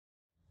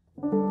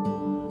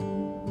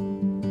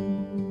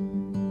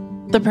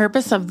The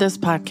purpose of this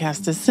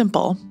podcast is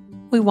simple.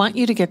 We want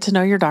you to get to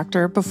know your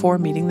doctor before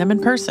meeting them in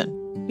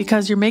person,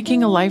 because you're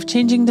making a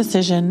life-changing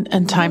decision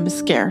and time is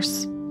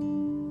scarce.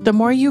 The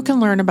more you can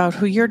learn about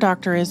who your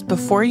doctor is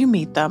before you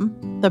meet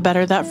them, the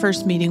better that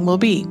first meeting will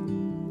be.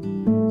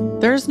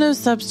 There's no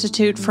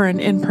substitute for an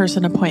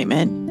in-person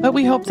appointment, but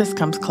we hope this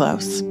comes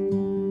close.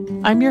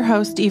 I'm your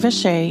host, Eva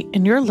Shea,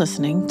 and you're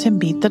listening to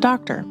Meet the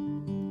Doctor.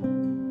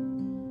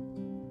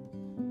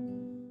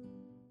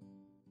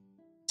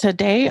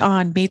 Today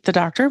on Meet the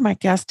Doctor, my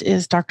guest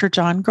is Dr.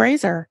 Jon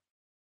Grazer.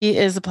 He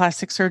is a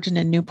plastic surgeon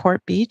in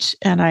Newport Beach,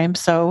 and I am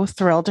so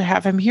thrilled to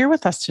have him here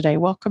with us today.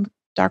 Welcome,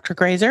 Dr.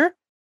 Grazer.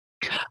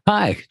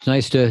 Hi, it's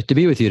nice to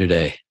be with you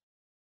today.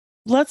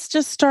 Let's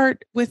just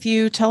start with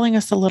you telling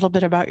us a little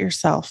bit about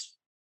yourself.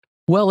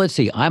 Well, let's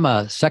see. I'm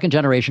a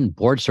second-generation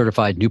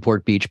board-certified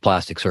Newport Beach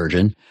plastic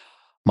surgeon.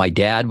 My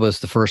dad was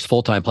the first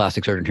full-time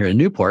plastic surgeon here in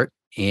Newport,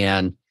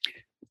 and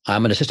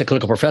I'm an assistant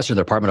clinical professor in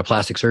the Department of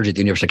Plastic Surgery at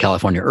the University of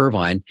California,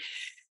 Irvine.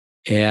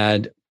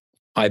 And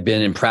I've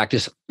been in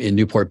practice in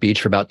Newport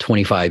Beach for about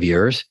 25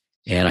 years.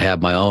 And I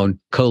have my own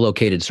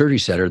co-located surgery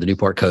center, the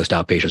Newport Coast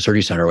Outpatient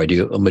Surgery Center, where I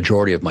do a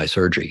majority of my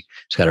surgery.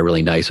 It's got a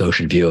really nice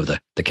ocean view of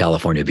the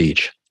California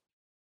beach.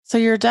 So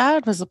your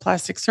dad was a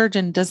plastic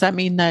surgeon. Does that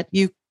mean that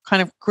you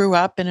kind of grew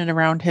up in and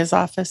around his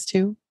office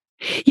too?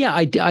 Yeah,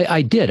 I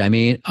did. I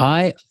mean,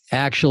 I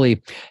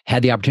actually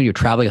had the opportunity of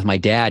traveling with my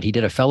dad. He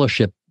did a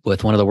fellowship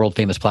with one of the world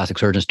famous plastic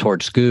surgeons, Tord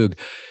Skog,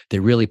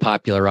 that really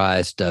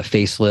popularized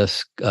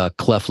facelifts,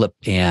 cleft lip,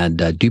 and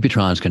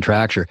Dupuytren's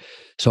contracture.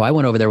 So I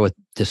went over there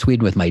to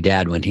Sweden with my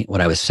dad when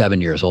I was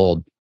 7 years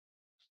old.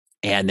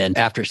 And then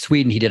after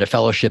Sweden, he did a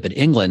fellowship in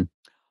England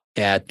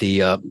at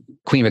the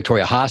Queen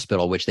Victoria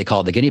Hospital, which they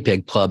call the Guinea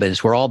Pig Club. And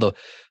it's where all the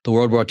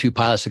World War II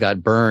pilots that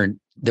got burned,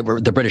 that were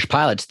the British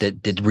pilots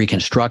that did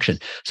reconstruction.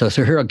 So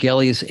Sir Hero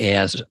Gillies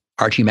and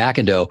Archie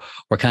McIndoe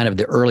were kind of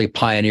the early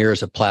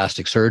pioneers of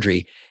plastic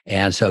surgery.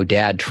 And so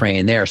Dad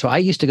trained there. So I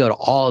used to go to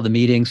all of the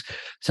meetings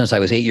since I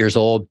was 8 years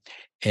old.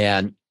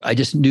 And I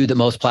just knew that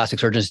most plastic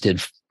surgeons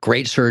did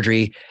great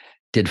surgery,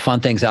 did fun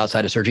things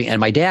outside of surgery. And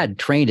my dad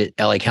trained at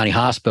LA County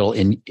Hospital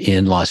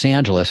in Los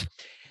Angeles.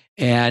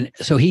 And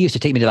so he used to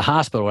take me to the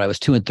hospital when I was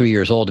 2 and 3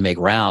 years old to make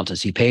rounds and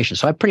see patients.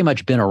 So I've pretty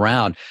much been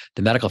around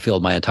the medical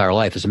field my entire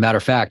life. As a matter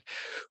of fact,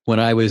 when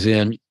I was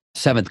in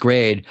 7th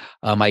grade,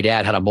 my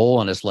dad had a mole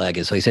on his leg.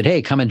 And so he said,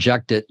 hey, come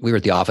inject it. We were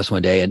at the office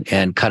one day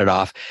and cut it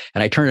off.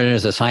 And I turned it in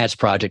as a science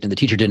project. And the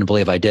teacher didn't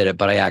believe I did it,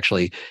 but I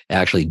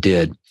actually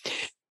did.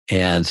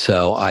 And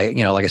so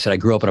like I said, I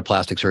grew up in a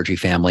plastic surgery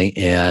family.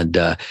 And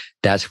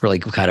that's really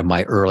kind of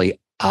my early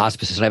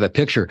auspices. And I have a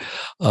picture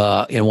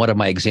in one of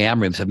my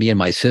exam rooms of me and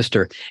my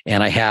sister.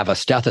 And I have a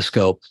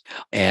stethoscope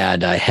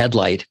and a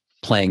headlight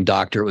playing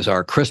doctor. It was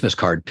our Christmas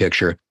card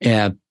picture.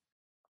 And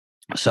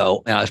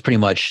so I was pretty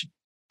much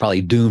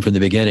probably doomed from the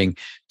beginning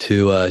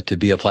to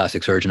be a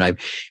plastic surgeon.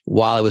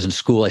 While I was in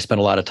school, I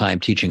spent a lot of time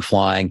teaching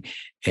flying.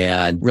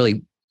 And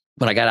really,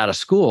 when I got out of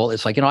school,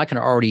 it's like, I can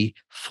already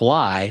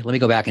fly. Let me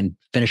go back and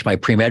finish my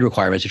pre-med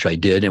requirements, which I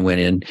did, and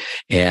went in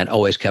and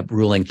always kept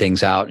ruling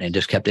things out and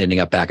just kept ending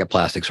up back at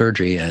plastic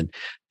surgery. And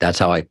that's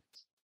how I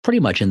pretty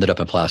much ended up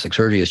in plastic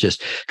surgery, is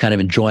just kind of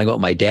enjoying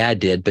what my dad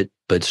did, but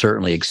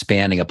certainly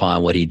expanding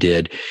upon what he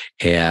did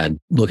and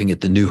looking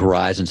at the new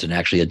horizons and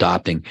actually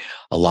adopting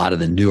a lot of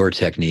the newer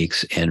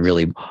techniques and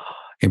really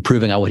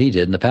improving on what he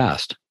did in the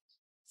past.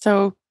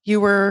 So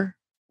you were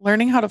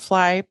learning how to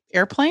fly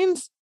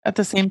airplanes at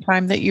the same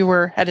time that you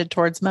were headed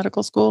towards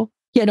medical school?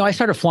 Yeah, no, I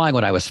started flying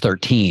when I was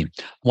 13.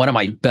 One of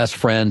my best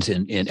friends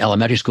in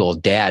elementary school,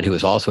 Dad, who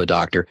was also a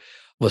doctor,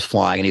 was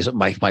flying. And he's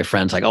my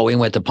friend's like, oh, we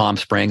went to Palm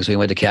Springs, we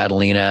went to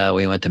Catalina,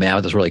 we went to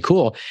Mammoth. It was really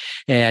cool.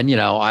 And,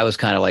 I was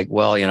kind of like,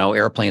 well,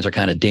 airplanes are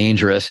kind of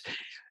dangerous.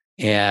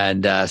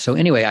 And so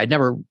anyway, I'd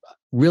never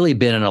really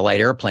been in a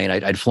light airplane.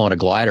 I'd flown a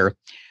glider.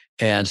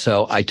 And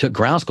so I took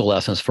ground school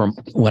lessons from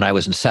when I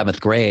was in 7th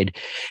grade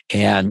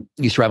and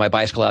used to ride my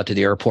bicycle out to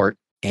the airport.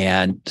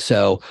 And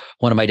so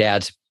one of my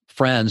dad's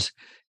friends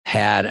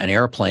had an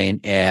airplane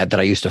that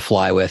I used to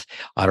fly with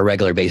on a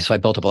regular basis. So I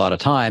built up a lot of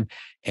time.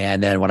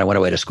 And then when I went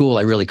away to school,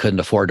 I really couldn't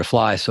afford to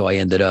fly. So I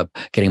ended up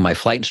getting my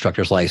flight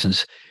instructor's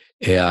license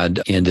and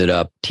ended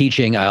up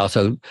teaching. I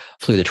also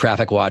flew the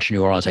traffic watch in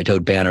New Orleans. I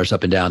towed banners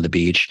up and down the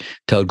beach,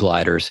 towed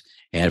gliders,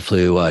 and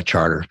flew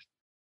charter.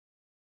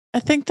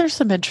 I think there's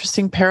some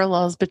interesting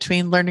parallels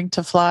between learning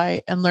to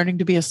fly and learning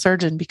to be a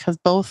surgeon, because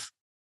both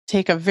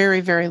take a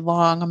very, very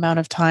long amount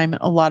of time,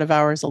 a lot of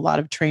hours, a lot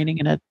of training,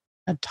 and a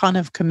ton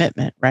of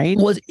commitment, right?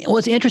 Well,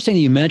 it's interesting that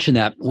you mentioned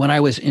that. When I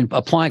was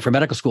applying for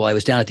medical school, I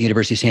was down at the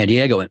University of San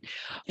Diego,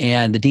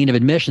 and the dean of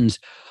admissions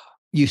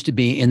used to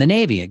be in the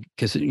Navy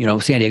because,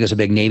 San Diego's a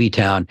big Navy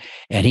town.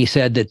 And he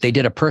said that they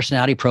did a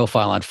personality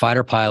profile on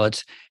fighter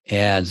pilots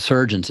and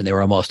surgeons, and they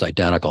were almost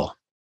identical.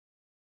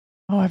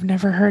 Oh, I've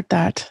never heard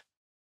that.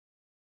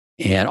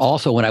 And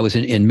also when I was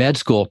in med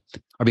school,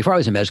 or before I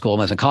was in med school,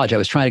 when I was in college, I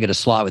was trying to get a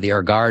slot with the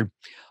Air Guard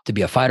to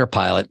be a fighter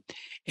pilot.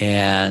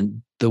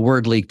 And the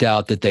word leaked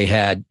out that they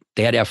had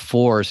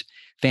F4s,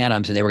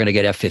 Phantoms, and they were going to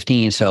get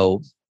F-15.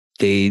 So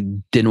they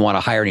didn't want to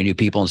hire any new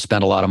people and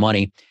spend a lot of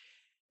money.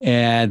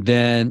 And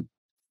then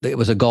it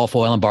was a Gulf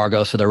oil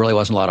embargo, so there really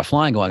wasn't a lot of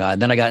flying going on.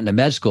 And then I got into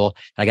med school,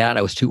 and I got out,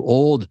 I was too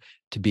old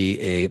to be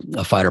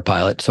a fighter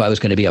pilot. So I was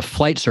going to be a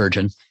flight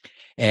surgeon.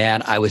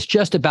 And I was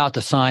just about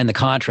to sign the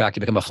contract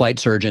to become a flight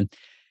surgeon.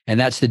 And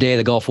that's the day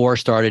the Gulf War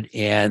started.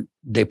 And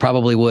they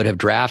probably would have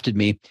drafted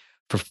me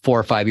for 4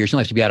 or 5 years. You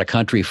only have to be out of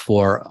country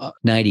for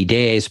 90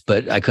 days,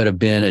 but I could have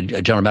been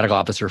a general medical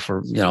officer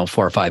for 4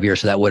 or 5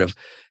 years. So that would have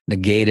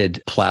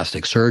negated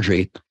plastic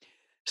surgery.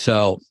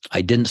 So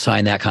I didn't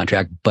sign that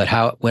contract. But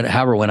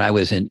however, when I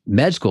was in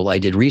med school, I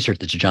did research at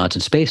the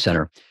Johnson Space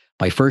Center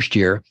my first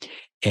year,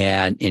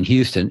 and in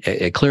Houston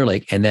at Clear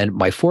Lake. And then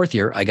my fourth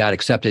year, I got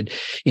accepted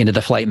into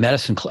the flight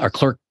medicine, or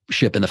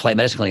clerkship in the flight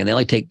medicine clinic. And they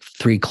only take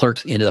 3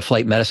 clerks into the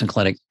flight medicine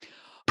clinic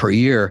per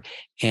year.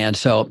 And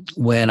so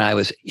when I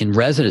was in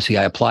residency,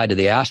 I applied to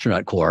the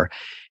astronaut corps,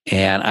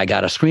 and I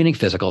got a screening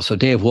physical. So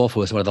Dave Wolf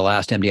was one of the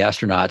last MD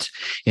astronauts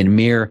in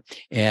Mir,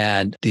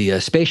 and the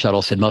space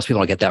shuttle said most people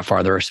don't get that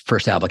far their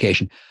first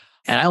application.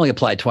 And I only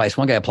applied twice.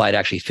 One guy applied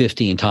actually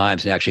 15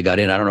 times and actually got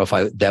in. I don't know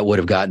if that would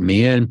have gotten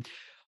me in,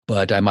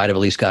 but I might have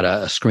at least got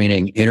a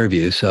screening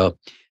interview. So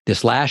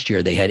this last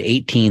year, they had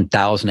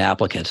 18,000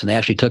 applicants, and they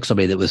actually took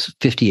somebody that was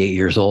 58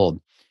 years old.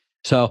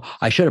 So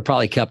I should have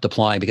probably kept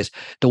applying, because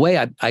the way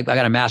I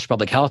got a master's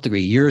public health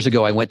degree years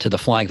ago, I went to the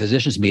flying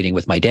physicians meeting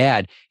with my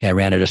dad, and I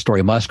ran into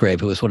Story Musgrave,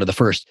 who was one of the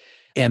first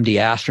MD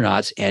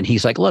astronauts. And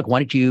he's like, look, why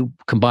don't you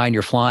combine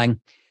your flying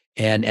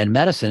and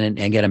medicine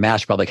and get a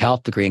master's public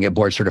health degree and get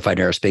board certified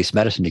in aerospace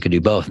medicine? You can do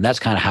both. And that's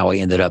kind of how I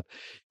ended up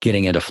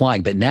getting into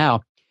flying. But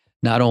now,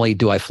 not only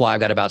do I fly,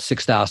 I've got about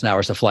 6,000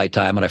 hours of flight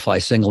time, and I fly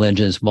single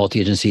engines,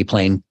 multi-engine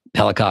seaplane,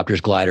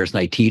 helicopters, gliders, and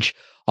I teach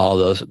all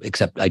those,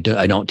 except I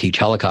don't teach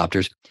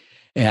helicopters.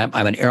 And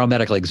I'm an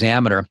aeromedical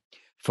examiner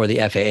for the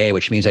FAA,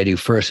 which means I do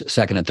first,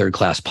 second, and third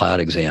class pilot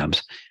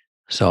exams.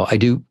 So I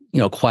do,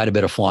 quite a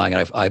bit of flying.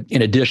 And I,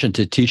 in addition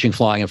to teaching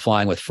flying and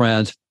flying with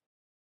friends,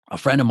 a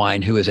friend of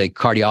mine who is a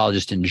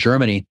cardiologist in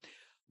Germany,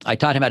 I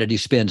taught him how to do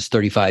spins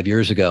 35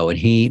 years ago. And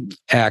he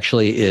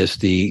actually is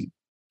the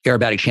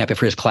aerobatic champion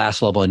for his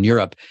class level in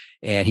Europe.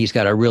 And he's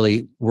got a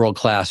really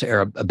world-class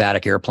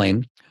aerobatic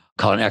airplane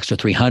called an Extra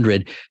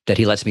 300 that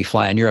he lets me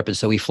fly in Europe. And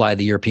so we fly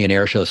the European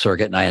air show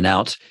circuit, and I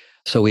announce.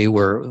 So we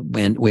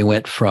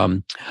went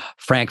from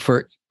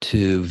Frankfurt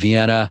to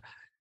Vienna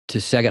to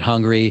Szeged,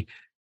 Hungary,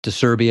 to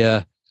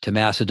Serbia, to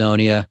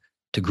Macedonia,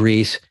 to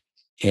Greece.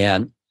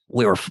 And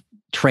we were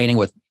training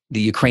with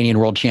the Ukrainian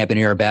world champion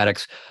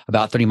aerobatics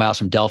about 30 miles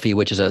from Delphi,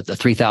 which is a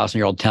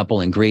 3,000-year-old temple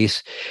in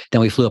Greece.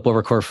 Then we flew up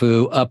over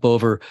Corfu, up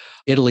over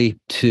Italy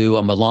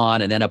to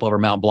Milan, and then up over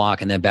Mount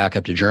Blanc, and then back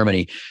up to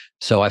Germany.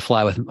 So I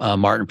fly with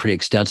Martin pretty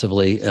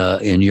extensively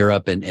in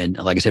Europe. And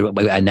like I said,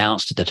 we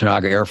announced at the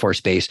Tanagra Air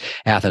Force Base,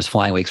 Athens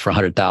Flying Weeks for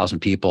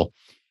 100,000 people.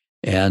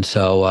 And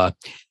so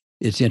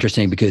it's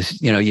interesting because,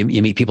 you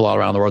meet people all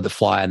around the world that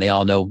fly, and they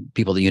all know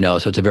people that you know.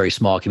 So it's a very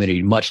small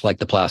community, much like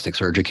the plastic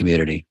surgery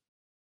community.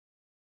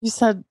 You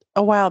said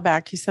a while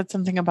back, you said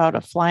something about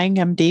a flying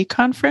MD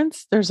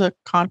conference. There's a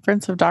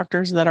conference of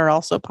doctors that are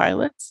also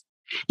pilots.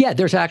 Yeah,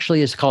 there's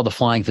actually, it's called the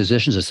Flying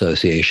Physicians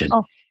Association.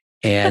 Oh.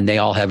 And they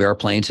all have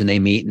airplanes, and they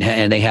meet,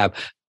 and they have,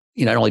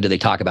 not only do they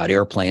talk about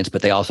airplanes,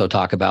 but they also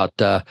talk about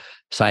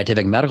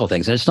scientific and medical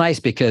things. And it's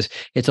nice because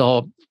it's a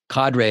whole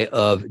cadre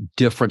of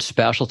different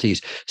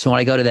specialties. So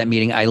when I go to that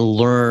meeting, I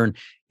learn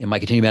in my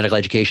continuing medical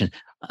education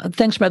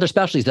things from other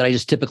specialties that I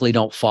just typically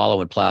don't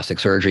follow in plastic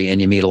surgery. And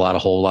you meet a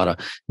whole lot of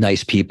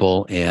nice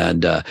people,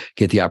 and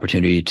get the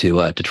opportunity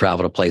to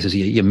travel to places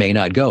you may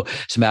not go.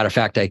 As a matter of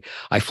fact,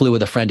 I flew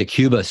with a friend to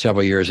Cuba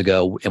several years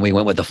ago, and we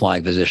went with the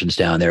flying physicians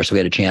down there. So we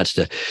had a chance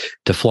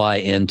to fly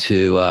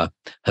into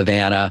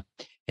Havana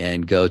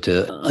and go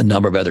to a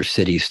number of other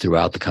cities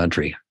throughout the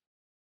country.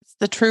 It's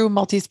the true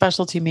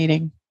multi-specialty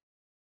meeting.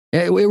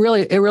 It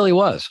really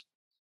was.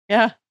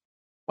 Yeah.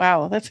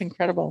 Wow, that's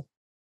incredible.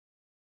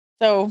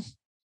 So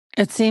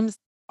it seems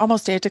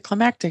almost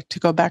anticlimactic to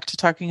go back to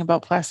talking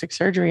about plastic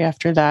surgery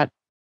after that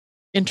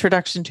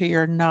introduction to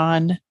your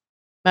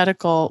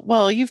non-medical.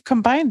 Well, you've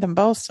combined them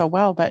both so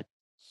well, but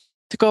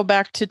to go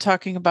back to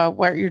talking about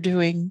what you're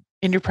doing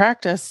in your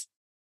practice,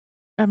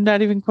 I'm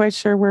not even quite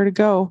sure where to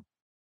go.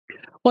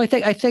 Well,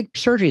 I think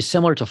surgery is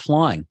similar to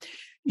flying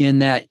in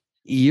that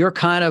you're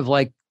kind of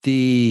like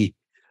the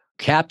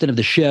captain of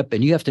the ship,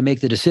 and you have to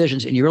make the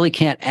decisions, and you really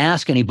can't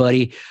ask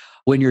anybody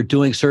when you're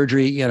doing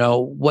surgery,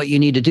 what you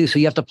need to do. So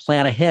you have to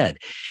plan ahead,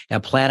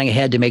 and planning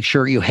ahead to make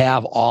sure you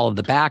have all of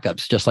the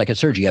backups. Just like at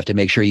surgery, you have to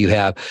make sure you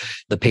have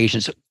the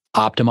patients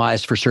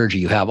optimized for surgery.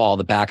 You have all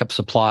the backup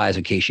supplies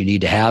in case you need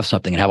to have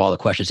something, and have all the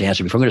questions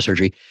answered before going to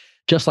surgery.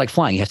 Just like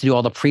flying, you have to do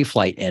all the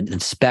pre-flight and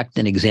inspect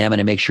and examine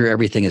and make sure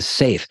everything is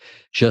safe,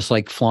 just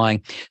like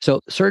flying. So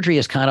surgery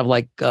is kind of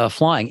like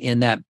flying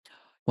in that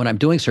when I'm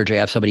doing surgery, I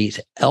have somebody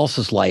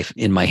else's life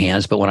in my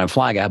hands, but when I'm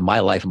flying, I have my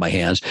life in my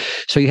hands.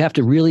 So you have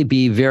to really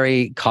be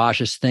very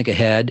cautious, think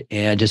ahead,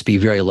 and just be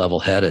very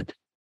level-headed.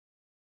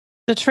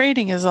 The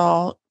training is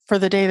all for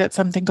the day that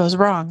something goes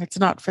wrong. It's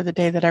not for the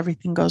day that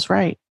everything goes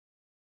right.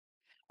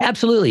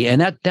 Absolutely.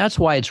 And that's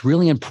why it's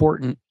really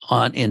important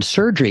in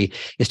surgery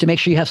is to make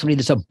sure you have somebody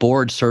that's a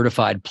board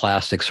certified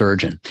plastic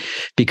surgeon,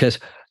 because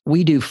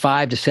we do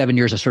 5 to 7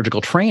 years of surgical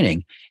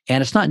training.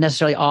 And it's not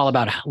necessarily all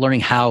about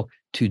learning how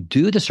to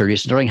do the surgery,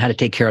 it's learning how to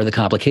take care of the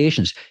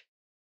complications.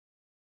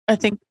 I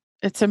think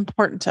it's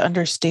important to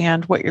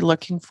understand what you're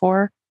looking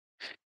for.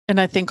 And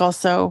I think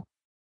also,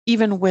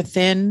 even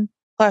within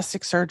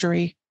plastic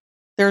surgery,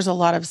 there's a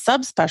lot of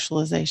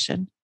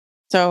subspecialization.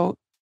 So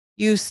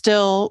you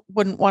still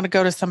wouldn't want to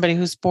go to somebody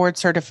who's board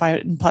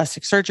certified in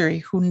plastic surgery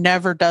who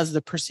never does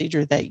the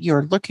procedure that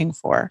you're looking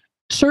for.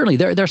 Certainly,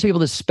 there's people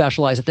that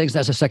specialize in things.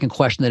 That's the second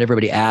question that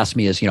everybody asks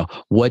me is,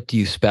 what do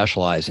you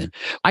specialize in?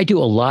 I do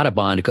a lot of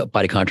body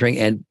contouring,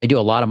 and I do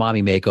a lot of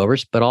mommy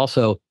makeovers, but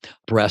also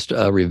breast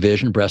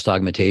revision, breast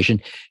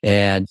augmentation,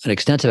 and an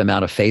extensive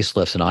amount of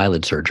facelifts and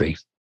eyelid surgery.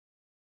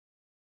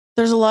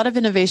 There's a lot of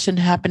innovation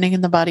happening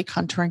in the body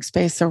contouring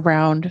space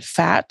around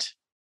fat.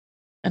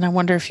 And I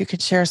wonder if you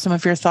could share some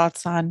of your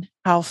thoughts on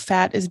how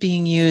fat is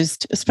being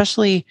used,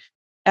 especially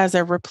as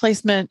a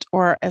replacement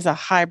or as a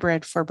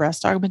hybrid for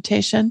breast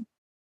augmentation.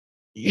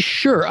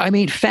 Sure. I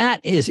mean, fat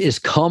is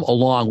come a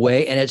long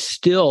way, and it's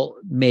still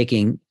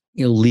making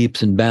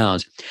leaps and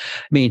bounds.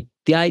 I mean,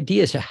 the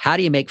idea is how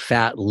do you make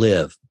fat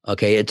live?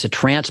 Okay, it's a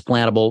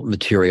transplantable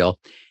material,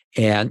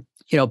 and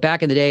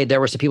back in the day, there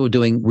were some people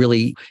doing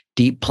really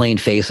deep plain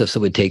facelifts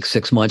that would take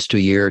 6 months to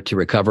a year to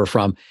recover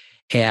from,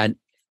 and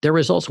their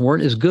results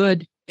weren't as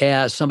good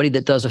as somebody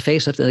that does a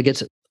facelift and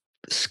gets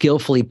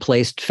skillfully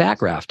placed fat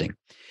grafting.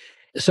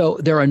 So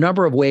there are a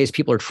number of ways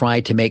people are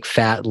trying to make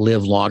fat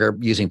live longer,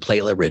 using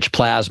platelet-rich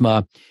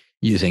plasma,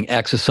 using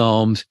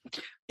exosomes,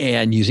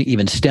 and using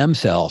even stem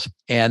cells.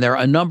 And there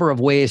are a number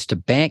of ways to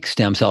bank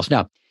stem cells.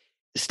 Now,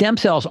 stem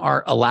cells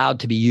aren't allowed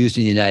to be used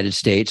in the United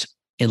States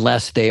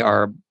unless they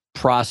are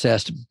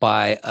processed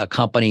by a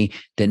company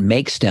that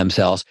makes stem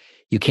cells.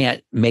 You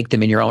can't make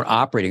them in your own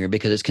operating room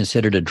because it's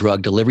considered a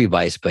drug delivery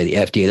device by the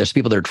FDA. There's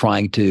people that are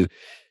trying to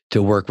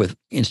work with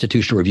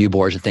institutional review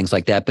boards and things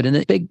like that. But in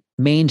the big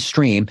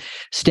mainstream,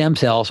 stem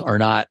cells are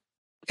not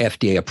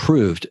FDA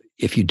approved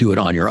if you do it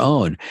on your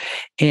own.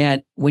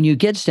 And when you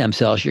get stem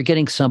cells, you're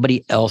getting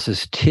somebody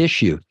else's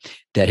tissue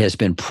that has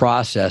been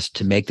processed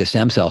to make the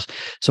stem cells.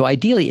 So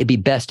ideally, it'd be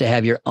best to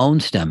have your own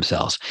stem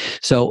cells.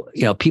 So,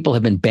 people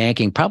have been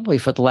banking probably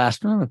for the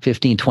last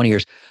 15, 20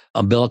 years,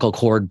 umbilical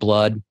cord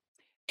blood,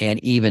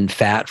 and even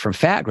fat from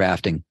fat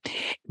grafting.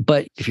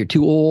 But if you're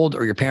too old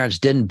or your parents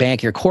didn't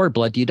bank your cord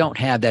blood, you don't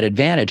have that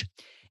advantage.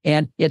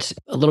 And it's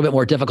a little bit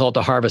more difficult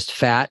to harvest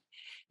fat.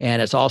 And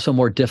it's also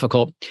more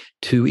difficult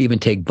to even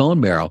take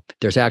bone marrow.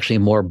 There's actually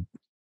more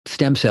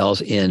stem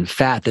cells in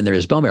fat than there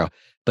is bone marrow.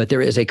 But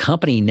there is a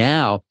company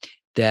now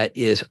that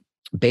is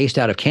based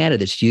out of Canada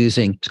that's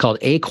it's called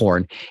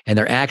Acorn, and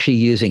they're actually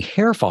using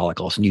hair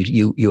follicles. And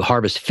you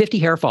harvest 50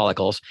 hair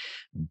follicles,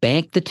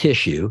 bank the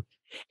tissue,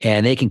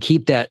 and they can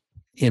keep that,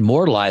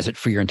 immortalize it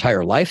for your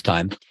entire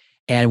lifetime.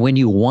 And when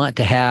you want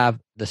to have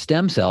the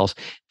stem cells,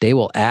 they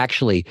will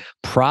actually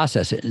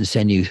process it and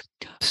send you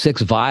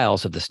 6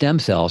 vials of the stem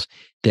cells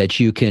that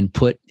you can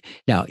put.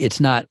 Now, it's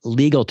not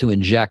legal to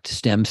inject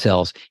stem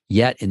cells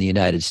yet in the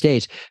United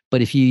States,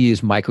 but if you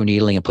use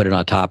microneedling and put it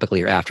on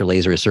topically or after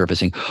laser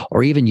resurfacing,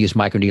 or even use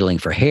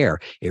microneedling for hair,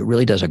 it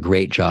really does a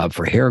great job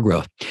for hair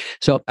growth.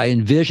 So I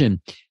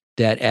envision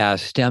that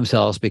as stem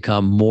cells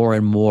become more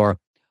and more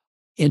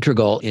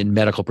integral in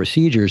medical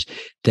procedures,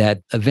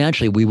 that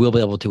eventually we will be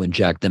able to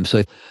inject them.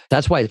 So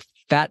that's why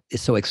fat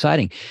is so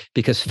exciting,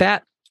 because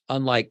fat,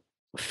 unlike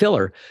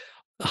filler,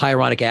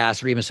 hyaluronic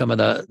acid, or even some of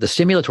the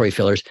stimulatory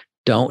fillers,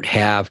 don't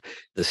have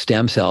the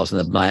stem cells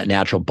and the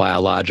natural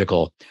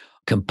biological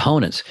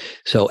components.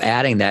 So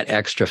adding that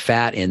extra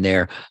fat in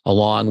there,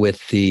 along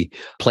with the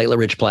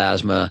platelet-rich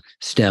plasma,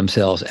 stem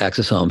cells,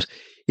 exosomes,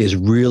 is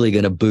really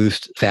going to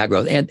boost fat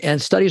growth.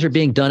 And studies are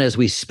being done as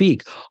we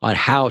speak on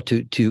how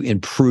to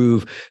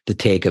improve the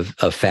take of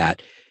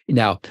fat.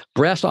 Now,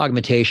 breast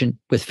augmentation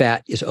with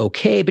fat is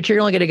okay, but you're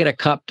only going to get a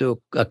cup to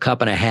a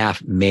cup and a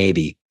half,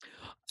 maybe,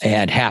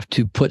 and have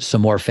to put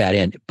some more fat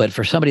in. But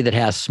for somebody that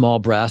has small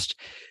breast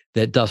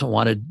that doesn't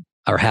want to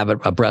or have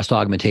a breast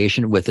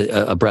augmentation with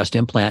a breast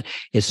implant,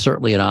 is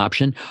certainly an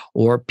option.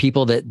 Or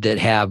people that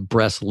have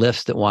breast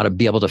lifts that want to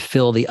be able to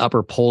fill the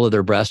upper pole of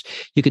their breast,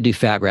 you could do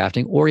fat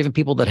grafting. Or even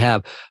people that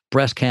have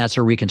breast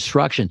cancer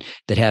reconstruction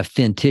that have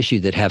thin tissue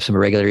that have some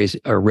irregularities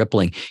or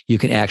rippling, you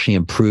can actually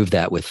improve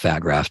that with fat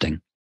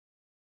grafting.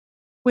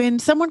 When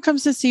someone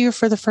comes to see you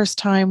for the first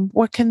time,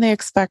 what can they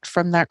expect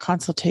from that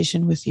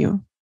consultation with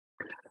you?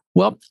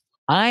 Well,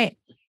 I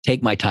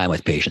take my time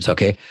with patients,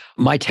 okay?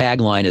 My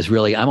tagline is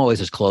really, I'm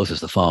always as close as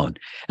the phone.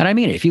 And I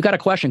mean it. If you've got a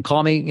question,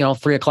 call me,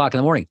 3:00 in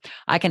the morning.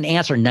 I can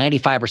answer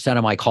 95%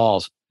 of my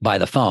calls by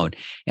the phone.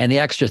 And the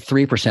extra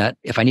 3%,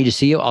 if I need to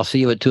see you, I'll see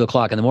you at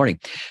 2:00 in the morning.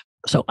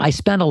 So I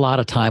spend a lot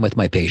of time with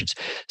my patients.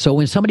 So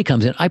when somebody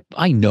comes in,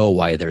 I know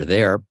why they're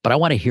there, but I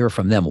want to hear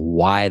from them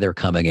why they're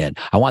coming in.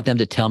 I want them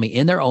to tell me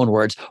in their own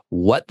words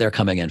what they're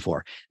coming in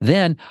for.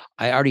 Then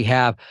I already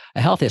have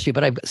a health history,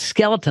 but I've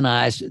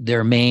skeletonized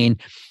their main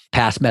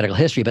past medical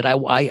history. But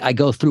I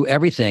go through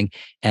everything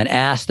and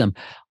ask them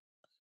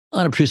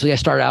unobtrusively. I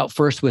start out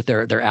first with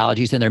their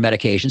allergies and their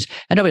medications.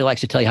 And nobody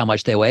likes to tell you how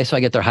much they weigh. So I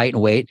get their height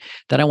and weight.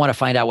 Then I want to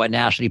find out what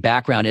nationality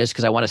background is,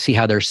 because I want to see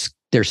how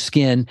their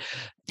skin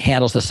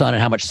handles the sun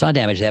and how much sun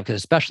damage they have.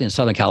 Because especially in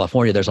Southern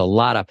California, there's a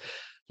lot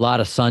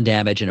of sun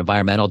damage and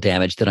environmental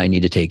damage that I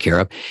need to take care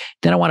of.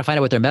 Then I want to find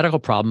out what their medical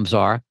problems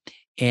are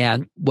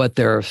and what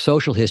their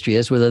social history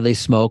is, whether they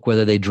smoke,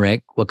 whether they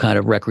drink, what kind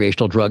of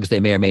recreational drugs they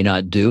may or may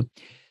not do,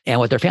 and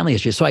what their family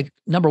history is. So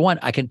number one,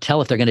 I can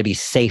tell if they're going to be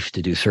safe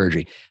to do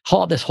surgery.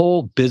 This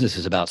whole business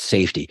is about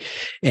safety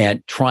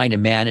and trying to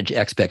manage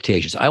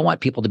expectations. I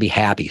want people to be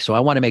happy. So I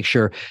want to make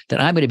sure that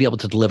I'm going to be able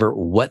to deliver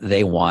what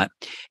they want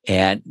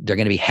and they're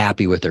going to be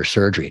happy with their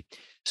surgery.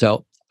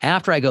 So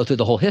after I go through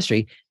the whole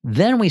history,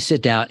 then we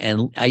sit down,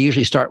 and I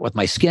usually start with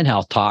my skin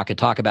health talk and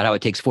talk about how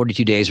it takes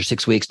 42 days or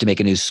 6 weeks to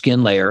make a new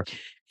skin layer.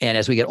 And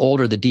as we get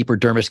older, the deeper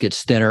dermis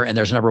gets thinner, and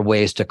there's a number of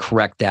ways to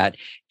correct that.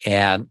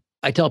 And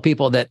I tell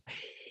people that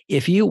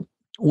if you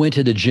went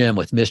to the gym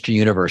with Mr.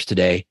 Universe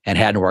today and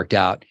hadn't worked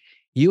out,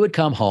 you would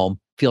come home,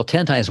 feel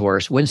 10 times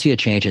worse, wouldn't see a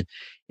change. And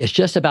it's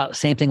just about the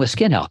same thing with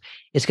skin health.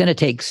 It's going to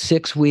take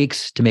 6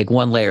 weeks to make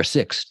one layer,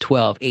 6,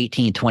 12,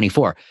 18,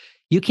 24.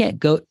 You can't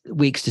go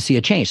weeks to see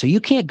a change. So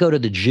you can't go to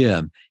the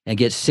gym and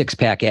get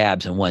 6-pack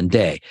abs in one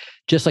day.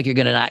 Just like you're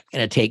not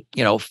going to take,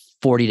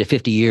 40 to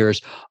 50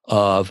 years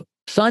of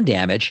sun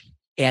damage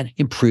and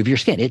improve your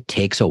skin. It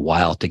takes a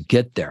while to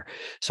get there.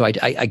 So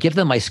I give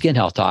them my skin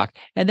health talk.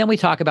 And then we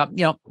talk about,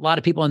 a lot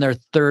of people in their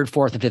 3rd,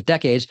 4th, and 5th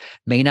decades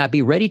may not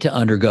be ready to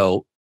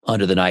undergo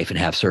under the knife and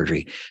have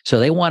surgery. So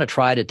they want to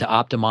try to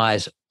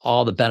optimize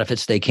all the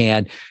benefits they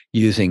can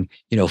using,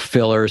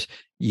 fillers,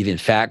 even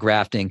fat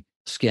grafting,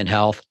 skin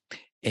health,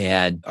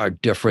 and our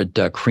different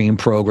cream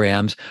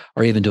programs,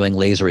 or even doing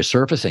laser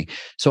resurfacing.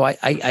 So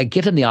I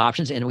give them the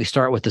options, and we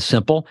start with the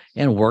simple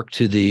and work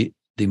to the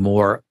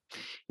more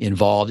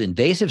involved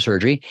invasive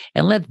surgery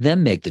and let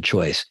them make the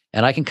choice.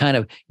 And I can kind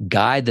of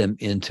guide them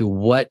into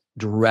what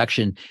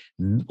direction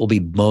will be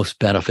most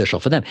beneficial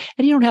for them.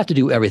 And you don't have to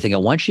do everything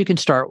at once. You can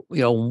start,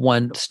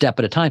 one step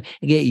at a time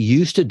and get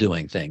used to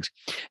doing things.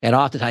 And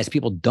oftentimes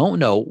people don't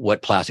know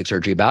what plastic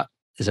surgery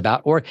is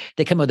about, or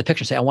they come with a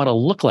picture and say, I want to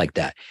look like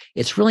that.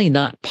 It's really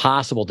not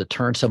possible to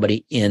turn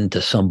somebody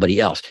into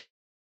somebody else.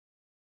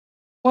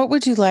 What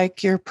would you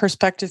like your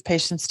prospective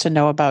patients to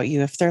know about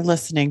you if they're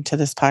listening to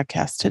this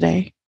podcast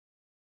today?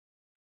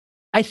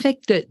 I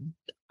think that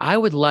I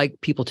would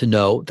like people to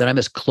know that I'm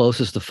as close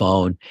as the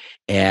phone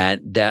and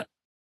that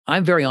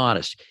I'm very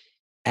honest.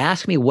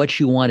 Ask me what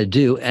you want to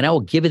do, and I will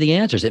give you the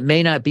answers. It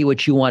may not be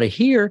what you want to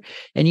hear,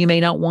 and you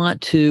may not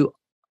want to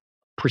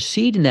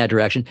proceed in that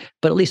direction,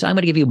 but at least I'm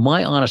going to give you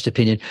my honest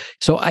opinion.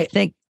 So I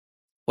think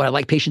what I'd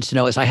like patients to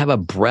know is I have a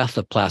breadth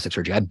of plastic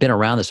surgery. I've been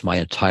around this my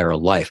entire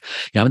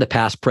life. I'm the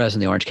past president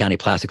of the Orange County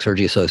Plastic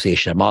Surgery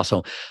Association. I'm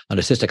also an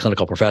assistant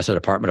clinical professor at the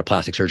Department of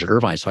Plastic Surgery at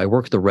Irvine. So I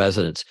work with the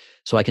residents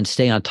so I can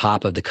stay on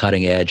top of the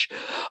cutting edge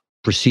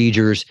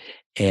procedures.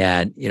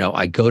 And,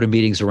 I go to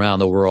meetings around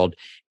the world.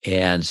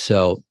 And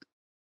so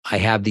I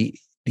have the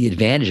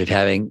advantage of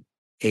having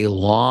a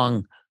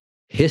long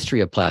history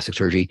of plastic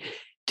surgery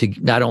to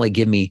not only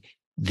give me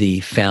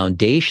the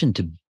foundation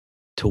to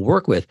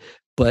work with,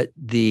 but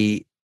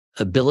the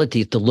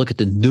ability to look at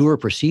the newer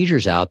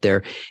procedures out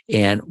there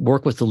and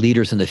work with the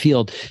leaders in the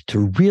field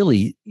to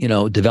really,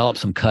 develop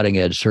some cutting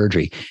edge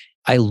surgery.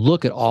 I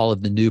look at all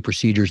of the new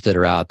procedures that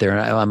are out there, and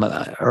I'm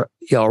a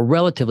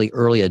relatively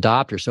early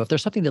adopter. So if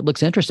there's something that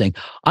looks interesting,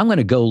 I'm going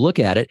to go look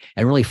at it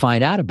and really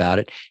find out about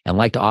it and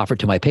like to offer it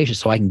to my patients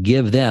so I can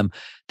give them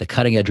the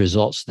cutting edge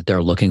results that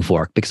they're looking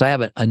for. Because I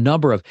have a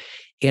number of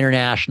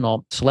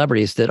international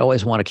celebrities that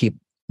always want to keep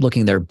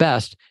looking their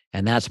best.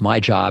 And that's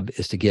my job,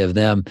 is to give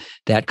them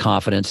that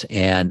confidence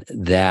and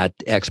that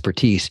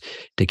expertise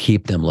to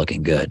keep them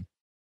looking good.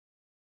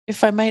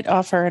 If I might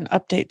offer an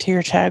update to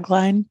your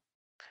tagline.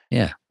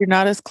 Yeah. You're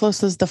not as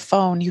close as the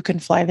phone. You can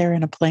fly there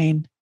in a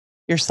plane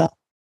yourself.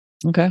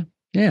 Okay.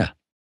 Yeah.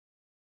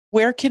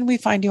 Where can we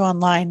find you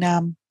online?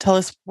 Tell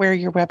us where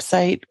your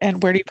website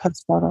and where do you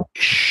post photos?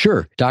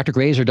 Sure.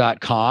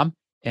 drgrazer.com.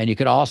 And you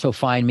can also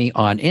find me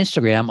on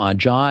Instagram on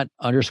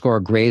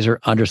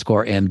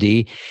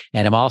Jon_Grazer_MD.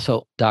 And I'm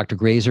also Dr.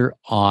 Grazer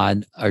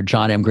or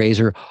Jon M.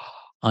 Grazer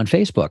on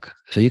Facebook.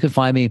 So you can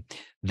find me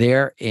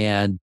there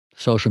and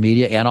social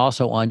media and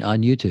also on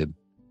YouTube.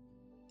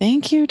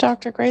 Thank you,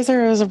 Dr.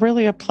 Grazer. It was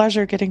really a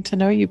pleasure getting to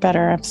know you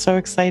better. I'm so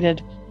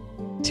excited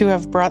to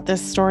have brought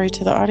this story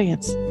to the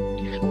audience.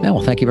 Yeah,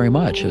 well, thank you very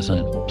much. It was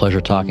a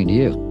pleasure talking to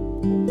you.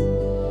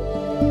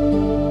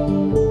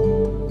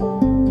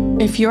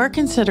 If you're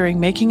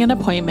considering making an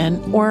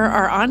appointment or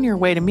are on your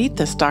way to meet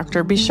this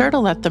doctor, be sure to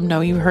let them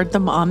know you heard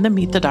them on the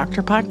Meet the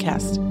Doctor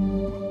podcast.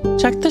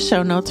 Check the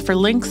show notes for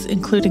links,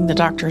 including the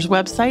doctor's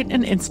website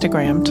and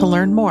Instagram, to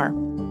learn more.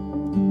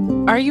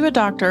 Are you a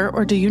doctor,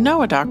 or do you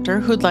know a doctor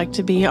who'd like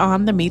to be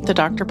on the Meet the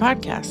Doctor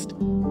podcast?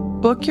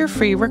 Book your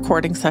free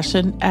recording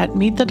session at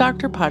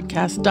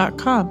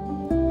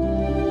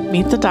meetthedoctorpodcast.com.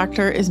 Meet the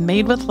Doctor is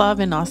made with love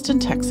in Austin,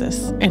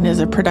 Texas, and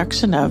is a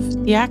production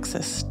of The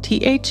Axis,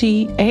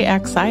 THEAXIS.io.